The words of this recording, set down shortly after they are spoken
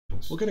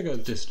We're gonna go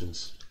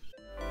distance.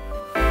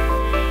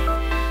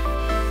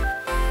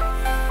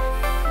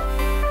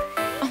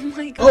 Oh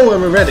my god. Oh,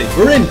 and we're ready.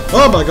 We're in.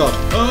 Oh my god.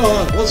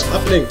 Oh, what's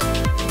happening?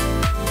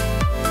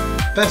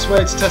 Best way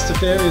to test a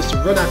theory is to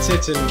run at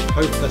it and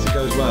hope that it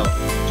goes well.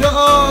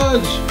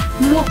 Charge!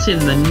 What in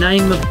the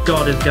name of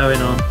God is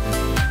going on?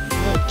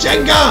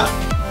 Jenga!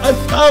 I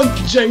found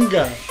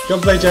Jenga! Come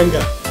play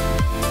Jenga.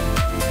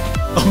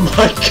 Oh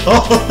my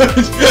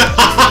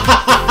god!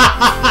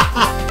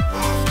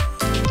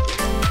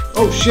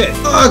 Oh shit!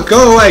 Oh,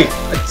 go away!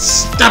 I'd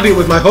stab you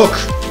with my hook!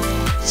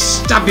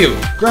 Stab you!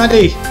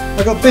 Granny!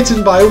 I got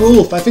bitten by a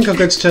wolf. I think I'm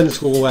going to turn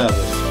into a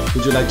werewolf.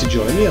 Would you like to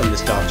join me on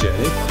this dark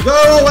journey?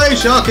 Go away,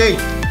 Sharky!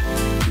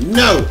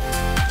 No!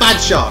 Bad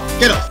shark!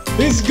 Get off!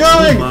 It's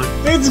going!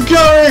 Oh It's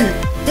going!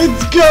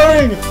 It's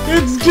going!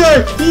 It's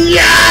going!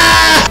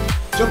 Yeah!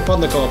 Jump on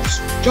the corpse!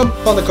 Jump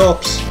on the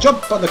corpse!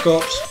 Jump on the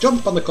corpse!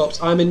 Jump on the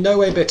corpse! I'm in no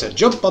way bitter.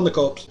 Jump on the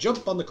corpse!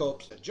 Jump on the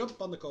corpse! Jump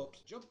on the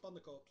corpse! Jump on the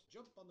corpse!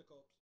 Jump on the corpse!